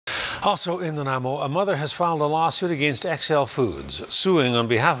Also in Nanaimo, a mother has filed a lawsuit against XL Foods, suing on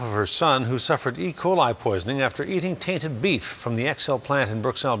behalf of her son who suffered E. coli poisoning after eating tainted beef from the XL plant in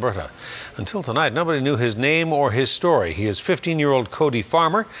Brooks, Alberta. Until tonight, nobody knew his name or his story. He is 15-year-old Cody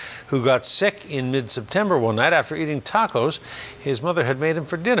Farmer, who got sick in mid-September one night after eating tacos his mother had made him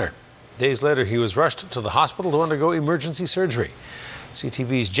for dinner. Days later, he was rushed to the hospital to undergo emergency surgery.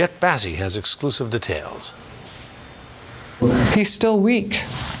 CTV's Jet Bassie has exclusive details. He's still weak.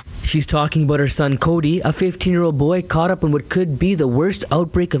 She's talking about her son Cody, a 15-year-old boy caught up in what could be the worst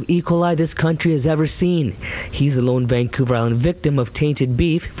outbreak of E. coli this country has ever seen. He's a lone Vancouver Island victim of tainted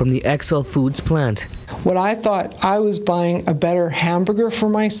beef from the XL Foods plant. What I thought I was buying a better hamburger for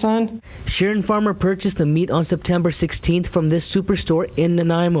my son. Sharon Farmer purchased the meat on September 16th from this Superstore in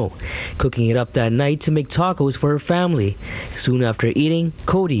Nanaimo, cooking it up that night to make tacos for her family. Soon after eating,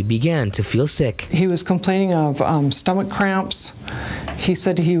 Cody began to feel sick. He was complaining of stomach cramps. He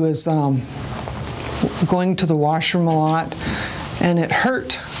said he was going to the washroom a lot, and it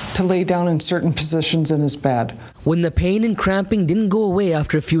hurt to lay down in certain positions in his bed. When the pain and cramping didn't go away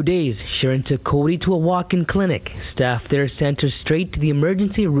after a few days, Sharon took Cody to a walk-in clinic. Staff there sent her straight to the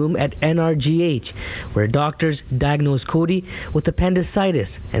emergency room at NRGH, where doctors diagnosed Cody with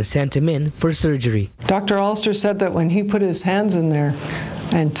appendicitis and sent him in for surgery. Dr. Aulster said that when he put his hands in there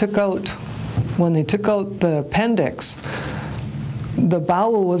and when they took out the appendix, the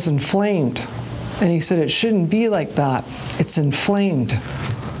bowel was inflamed. And he said it shouldn't be like that. It's inflamed.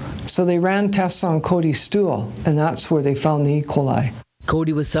 So they ran tests on Cody's stool, and that's where they found the E. coli.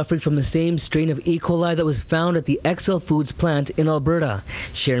 Cody was suffering from the same strain of E. coli that was found at the XL Foods plant in Alberta.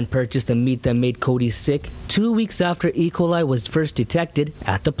 Sharon purchased the meat that made Cody sick 2 weeks after E. coli was first detected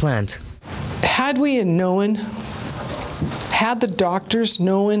at the plant. Had the doctors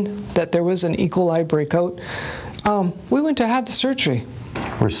known that there was an E. coli breakout, we wouldn't have had the surgery.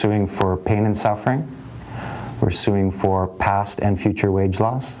 We're suing for pain and suffering. We're suing for past and future wage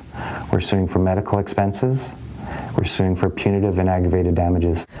loss. We're suing for medical expenses. We're suing for punitive and aggravated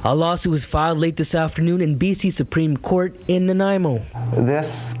damages. A lawsuit was filed late this afternoon in BC Supreme Court in Nanaimo.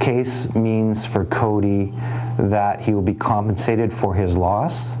 This case means for Cody that he will be compensated for his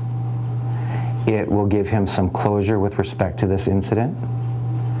loss. It will give him some closure with respect to this incident.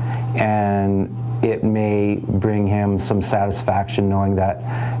 And it may bring him some satisfaction knowing that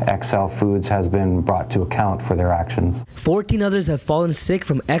XL Foods has been brought to account for their actions. 14 others have fallen sick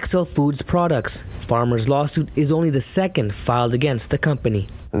from XL Foods products. Farmer's lawsuit is only the second filed against the company.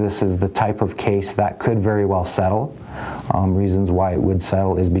 This is the type of case that could very well settle. Reasons why it would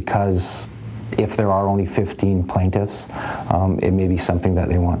settle is because if there are only 15 plaintiffs, it may be something that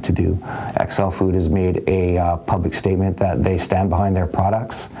they want to do. XL Food has made a public statement that they stand behind their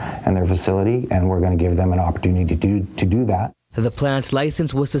products and their facility, and we're going to give them an opportunity to do that. The plant's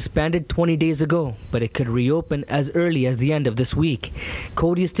license was suspended 20 days ago, but it could reopen as early as the end of this week.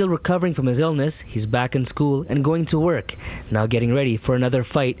 Cody is still recovering from his illness. He's back in school and going to work, now getting ready for another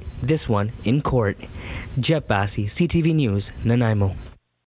fight, this one in court. Jet Bassie, CTV News, Nanaimo.